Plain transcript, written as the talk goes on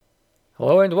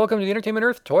Hello and welcome to the Entertainment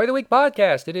Earth Toy of the Week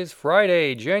podcast. It is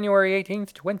Friday, January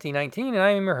 18th, 2019, and I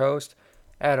am your host,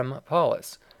 Adam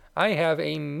Paulus. I have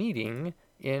a meeting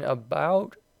in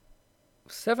about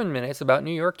 7 minutes about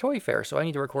New York Toy Fair, so I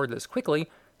need to record this quickly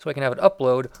so I can have it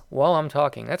upload while I'm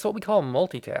talking. That's what we call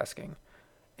multitasking.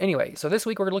 Anyway, so this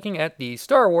week we're looking at the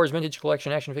Star Wars Vintage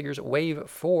Collection Action Figures Wave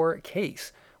 4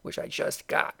 case, which I just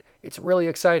got. It's really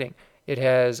exciting. It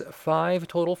has 5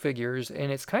 total figures,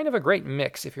 and it's kind of a great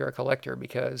mix if you're a collector,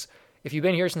 because if you've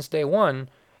been here since day one,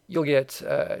 you'll get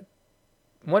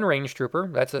one Range Trooper,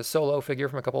 that's a solo figure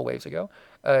from a couple of waves ago,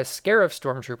 a Scarif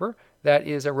Stormtrooper, that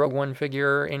is a Rogue One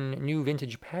figure in new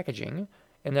vintage packaging,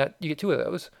 and that you get 2 of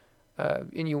those,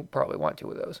 and you probably want 2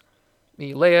 of those.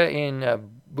 The Leia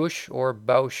in Bush or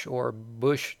Bausch or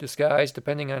Bush disguise,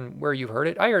 depending on where you've heard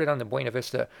it. I heard it on the Buena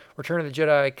Vista Return of the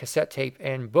Jedi cassette tape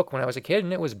and book when I was a kid,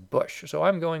 and it was Bush. So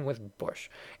I'm going with Bush.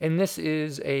 And this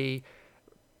is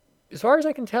as far as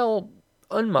I can tell,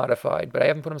 unmodified, but I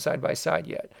haven't put them side by side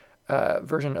yet,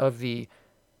 version of the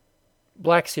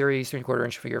Black Series 3/4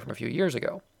 inch figure from a few years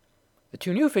ago. The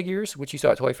 2 new figures, which you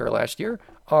saw at Toy Fair last year,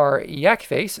 are Yak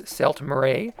Face, Celt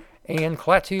Murray, and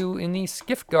Klaatu in the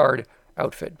Skiff Guard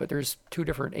outfit, but there's 2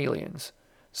 different aliens.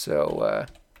 So,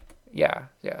 yeah.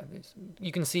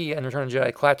 You can see in Return of the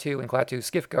Jedi, Klaatu and Klaatu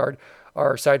Skiff Guard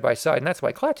are side by side, and that's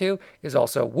why Klaatu is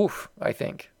also Woof, I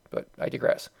think, but I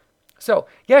digress. So,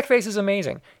 Yak Face is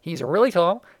amazing. He's really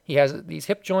tall. He has these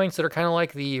hip joints that are kind of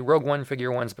like the Rogue One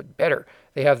figure ones, but better.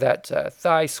 They have that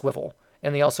thigh swivel,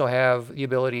 and they also have the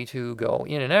ability to go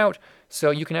in and out, so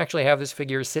you can actually have this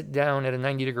figure sit down at a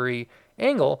 90-degree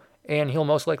angle, and he'll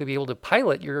most likely be able to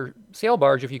pilot your sail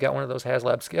barge if you got one of those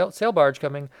HasLab sail barge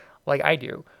coming, like I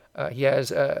do. He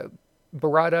has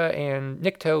Barada and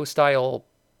Nikto style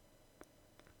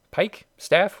pike,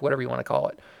 staff, whatever you want to call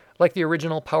it, like the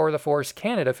original Power of the Force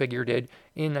Canada figure did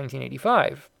in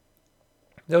 1985.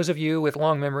 Those of you with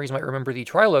long memories might remember the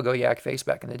Tri-Logo Yak Face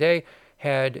back in the day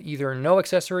had either no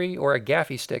accessory or a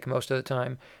gaffy stick most of the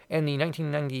time, and the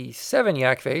 1997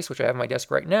 Yak Face, which I have on my desk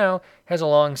right now, has a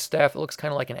long staff that looks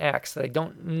kind of like an axe that I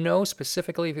don't know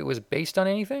specifically if it was based on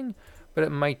anything, but it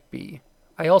might be.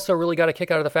 I also really got a kick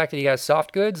out of the fact that he has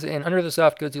soft goods, and under the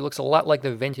soft goods he looks a lot like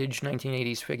the vintage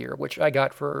 1980s figure, which I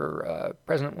got for a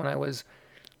present when I was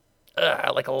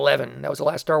like 11. That was the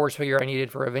last Star Wars figure I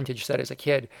needed for a vintage set as a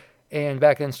kid. And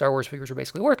back then, Star Wars figures were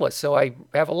basically worthless, so I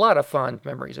have a lot of fond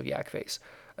memories of Yak Face.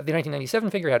 The 1997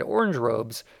 figure had orange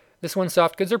robes. This one's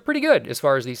soft goods are pretty good as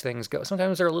far as these things go.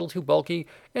 Sometimes they're a little too bulky,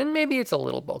 and maybe it's a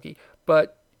little bulky,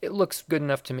 but it looks good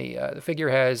enough to me. The figure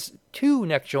has 2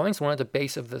 neck joints, one at the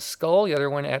base of the skull, the other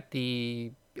one at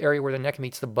the area where the neck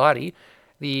meets the body.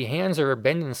 The hands are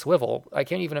bend and swivel. I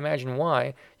can't even imagine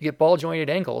why. You get ball jointed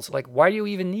ankles. Like, why do you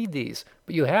even need these?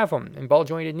 But you have them, and ball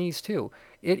jointed knees too.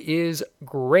 It is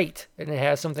great, and it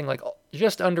has something like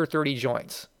just under 30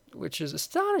 joints, which is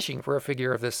astonishing for a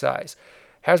figure of this size.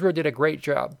 Hasbro did a great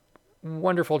job.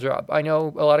 Wonderful job. I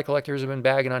know a lot of collectors have been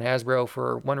bagging on Hasbro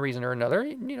for one reason or another.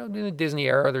 You know, in the Disney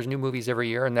era, there's new movies every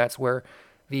year, and that's where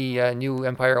the new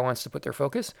Empire wants to put their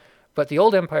focus. But the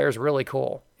old Empire is really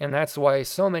cool, and that's why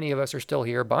so many of us are still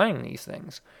here buying these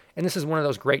things. And this is one of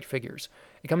those great figures.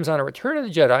 It comes on a Return of the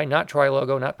Jedi, not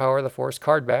Tri-Logo, not Power of the Force,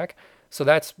 card back. So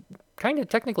that's kind of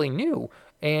technically new.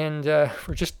 And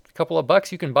for just a couple of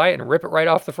bucks, you can buy it and rip it right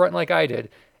off the front like I did,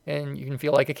 and you can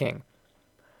feel like a king.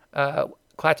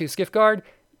 Klaatu Skiff Guard,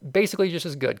 basically just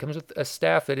as good. Comes with a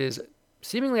staff that is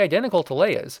seemingly identical to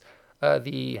Leia's.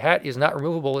 The hat is not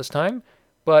removable this time,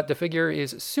 but the figure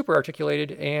is super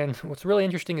articulated, and what's really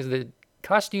interesting is the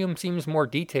costume seems more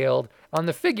detailed on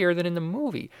the figure than in the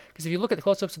movie. Because if you look at the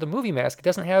close-ups of the movie mask, it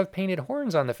doesn't have painted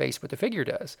horns on the face, but the figure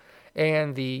does.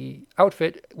 And the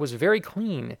outfit was very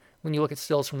clean when you look at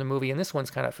stills from the movie, and this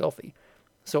one's kind of filthy.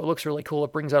 So it looks really cool.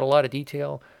 It brings out a lot of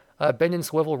detail. Bend and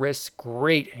swivel wrists,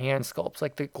 great hand sculpts.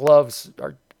 Like the gloves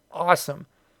are awesome.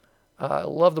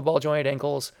 Love the ball jointed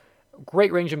ankles.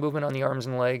 Great range of movement on the arms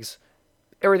and legs.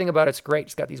 Everything about it's great.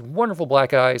 It's got these wonderful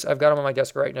black eyes. I've got them on my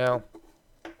desk right now.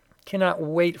 Cannot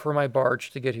wait for my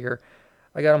barge to get here.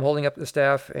 I got them holding up the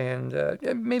staff, and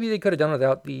maybe they could have done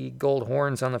without the gold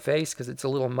horns on the face because it's a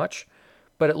little much,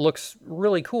 but it looks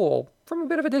really cool from a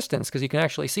bit of a distance because you can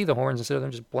actually see the horns instead of them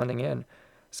just blending in.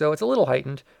 So it's a little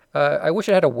heightened. I wish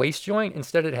it had a waist joint.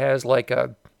 Instead it has like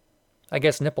a, I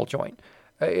guess, nipple joint.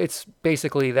 It's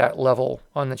basically that level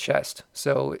on the chest,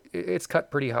 so it's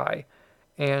cut pretty high.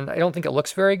 And I don't think it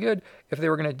looks very good. If they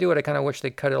were going to do it, I kind of wish they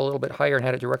cut it a little bit higher and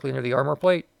had it directly under the armor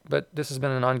plate, but this has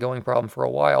been an ongoing problem for a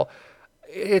while.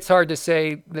 it's hard to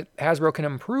say that Hasbro can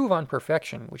improve on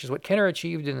perfection, which is what Kenner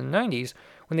achieved in the 90s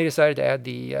when they decided to add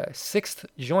the sixth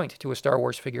joint to a Star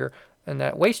Wars figure. And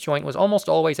that waist joint was almost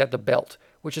always at the belt,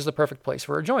 which is the perfect place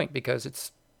for a joint because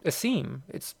it's a seam.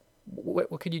 It's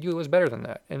what could you do that was better than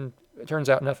that? And it turns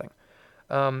out nothing.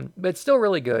 But it's still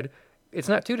really good. It's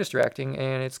not too distracting,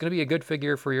 and it's going to be a good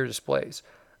figure for your displays.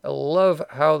 I love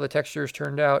how the textures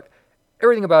turned out.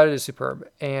 Everything about it is superb,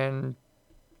 and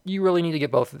you really need to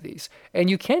get both of these. And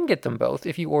you can get them both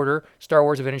if you order Star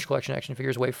Wars Vintage Collection Action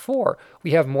Figures Wave 4.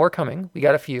 We have more coming. We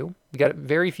got a few. We got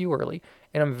very few early,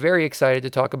 and I'm very excited to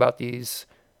talk about these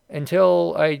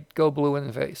until I go blue in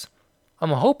the face.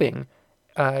 I'm hoping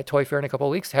at Toy Fair in a couple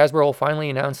of weeks, Hasbro will finally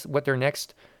announce what their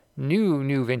next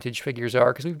new vintage figures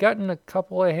are, because we've gotten a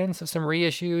couple of hints of some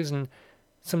reissues and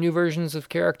some new versions of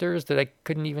characters that I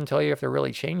couldn't even tell you if they're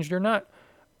really changed or not.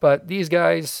 But these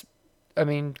guys, I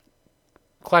mean,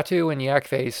 Klaatu and Yak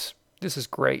Face, this is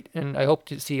great, and I hope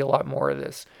to see a lot more of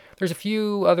this. There's a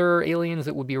few other aliens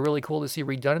that would be really cool to see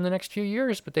redone in the next few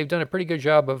years, but they've done a pretty good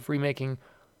job of remaking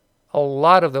a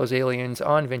lot of those aliens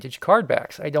on vintage card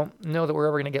backs. I don't know that we're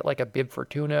ever going to get like a Bib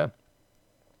Fortuna.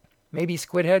 Maybe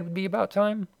Squidhead would be about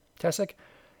time. Tessic.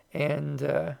 And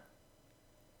yeah,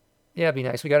 it'd be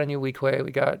nice. We got a new Weequay.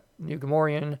 We got new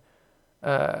Gamorrean.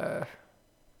 Is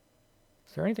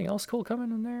there anything else cool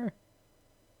coming in there?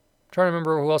 I'm trying to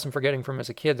remember who else I'm forgetting from as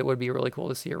a kid that would be really cool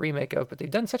to see a remake of, but they've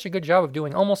done such a good job of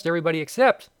doing almost everybody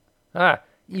except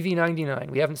EV99.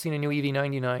 We haven't seen a new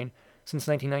EV99 since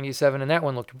 1997, and that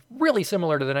one looked really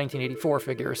similar to the 1984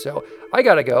 figure. So I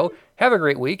gotta go. Have a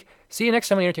great week. See you next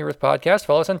time on the Entertainment Earth podcast.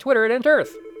 Follow us on Twitter at EntEarth.